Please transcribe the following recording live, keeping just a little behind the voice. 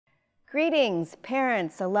Greetings,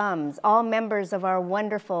 parents, alums, all members of our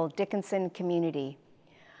wonderful Dickinson community.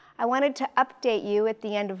 I wanted to update you at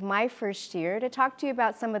the end of my first year to talk to you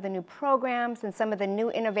about some of the new programs and some of the new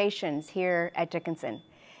innovations here at Dickinson.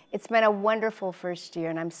 It's been a wonderful first year,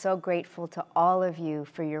 and I'm so grateful to all of you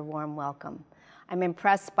for your warm welcome. I'm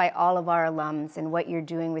impressed by all of our alums and what you're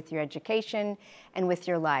doing with your education and with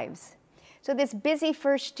your lives. So this busy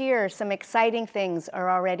first year, some exciting things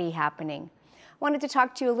are already happening. I wanted to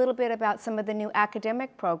talk to you a little bit about some of the new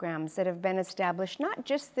academic programs that have been established, not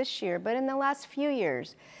just this year, but in the last few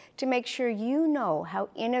years, to make sure you know how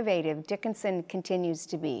innovative Dickinson continues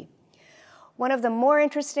to be. One of the more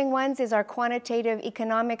interesting ones is our quantitative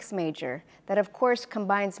economics major that, of course,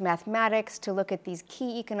 combines mathematics to look at these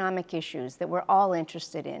key economic issues that we're all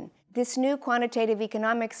interested in. This new quantitative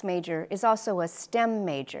economics major is also a STEM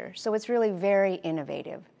major, so it's really very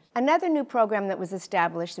innovative. Another new program that was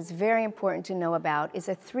established that's very important to know about is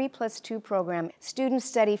a 3+2 program. Students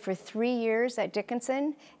study for 3 years at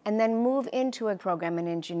Dickinson and then move into a program in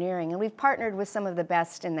engineering. And we've partnered with some of the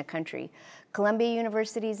best in the country. Columbia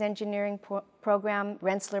University's engineering program,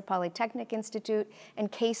 Rensselaer Polytechnic Institute,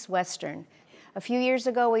 and Case Western. A few years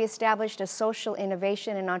ago, we established a social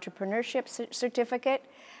innovation and entrepreneurship certificate.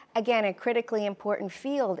 Again, a critically important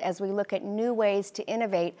field as we look at new ways to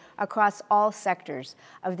innovate across all sectors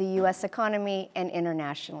of the U.S. economy and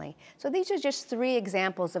internationally. So these are just 3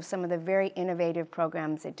 examples of some of the very innovative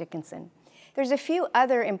programs at Dickinson. There's a few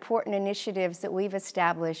other important initiatives that we've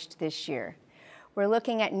established this year. We're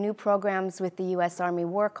looking at new programs with the U.S. Army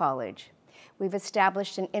War College. We've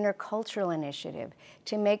established an intercultural initiative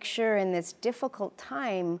to make sure in this difficult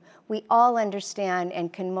time we all understand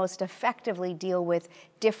and can most effectively deal with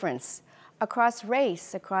difference across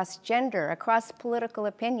race, across gender, across political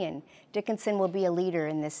opinion. Dickinson will be a leader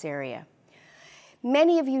in this area.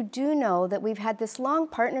 Many of you do know that we've had this long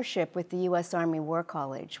partnership with the U.S. Army War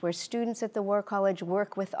College, where students at the War College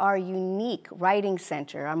work with our unique writing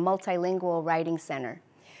center, our multilingual writing center.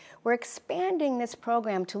 We're expanding this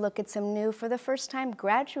program to look at some new, for the first time,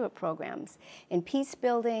 graduate programs in peace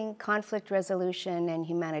building, conflict resolution, and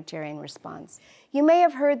humanitarian response. You may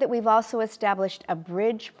have heard that we've also established a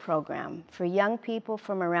bridge program for young people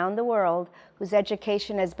from around the world whose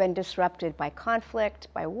education has been disrupted by conflict,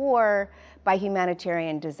 by war, by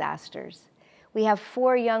humanitarian disasters. We have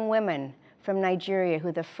 4 young women from Nigeria who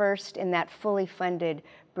are the first in that fully funded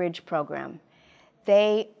bridge program.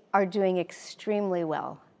 They are doing extremely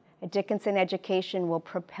well. A Dickinson education will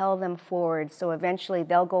propel them forward, so eventually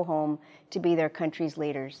they'll go home to be their country's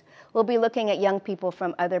leaders. We'll be looking at young people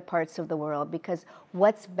from other parts of the world, because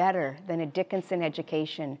what's better than a Dickinson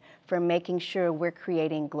education for making sure we're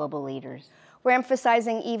creating global leaders? We're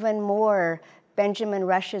emphasizing even more Benjamin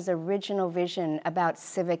Rush's original vision about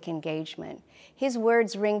civic engagement. His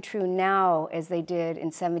words ring true now as they did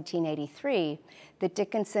in 1783, that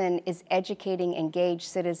Dickinson is educating engaged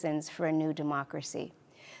citizens for a new democracy.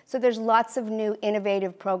 So there's lots of new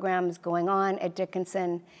innovative programs going on at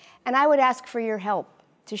Dickinson, and I would ask for your help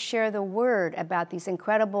to share the word about these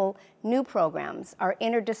incredible new programs, our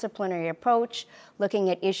interdisciplinary approach, looking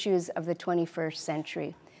at issues of the 21st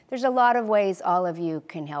century. There's a lot of ways all of you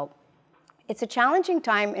can help. It's a challenging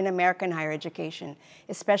time in American higher education,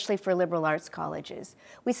 especially for liberal arts colleges.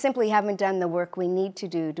 We simply haven't done the work we need to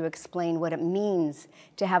do to explain what it means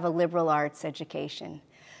to have a liberal arts education.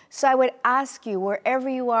 So I would ask you, wherever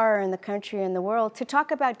you are in the country and the world, to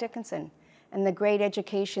talk about Dickinson and the great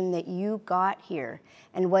education that you got here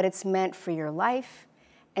and what it's meant for your life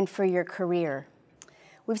and for your career.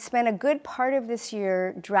 We've spent a good part of this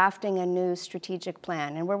year drafting a new strategic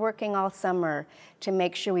plan, and we're working all summer to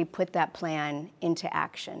make sure we put that plan into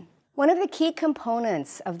action. One of the key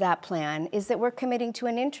components of that plan is that we're committing to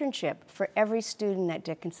an internship for every student at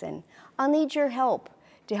Dickinson. I'll need your help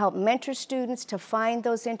to help mentor students to find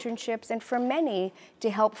those internships, and for many to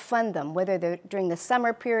help fund them, whether they're during the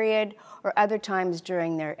summer period or other times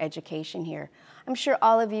during their education here. I'm sure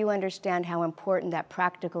all of you understand how important that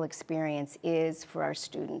practical experience is for our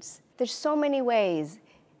students. There's so many ways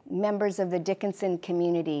members of the Dickinson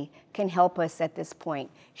community can help us at this point.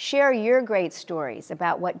 Share your great stories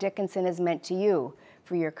about what Dickinson has meant to you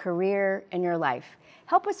for your career and your life.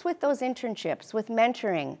 Help us with those internships, with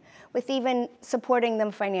mentoring, with even supporting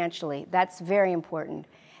them financially. That's very important.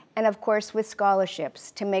 And of course, with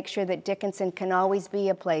scholarships to make sure that Dickinson can always be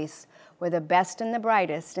a place where the best and the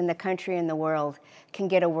brightest in the country and the world can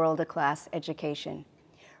get a world-class education.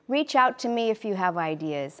 Reach out to me if you have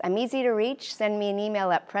ideas. I'm easy to reach. Send me an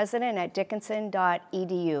email at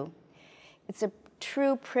president@dickinson.edu. It's a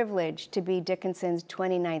true privilege to be Dickinson's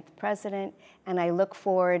 29th president, and I look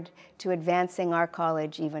forward to advancing our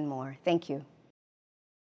college even more. Thank you.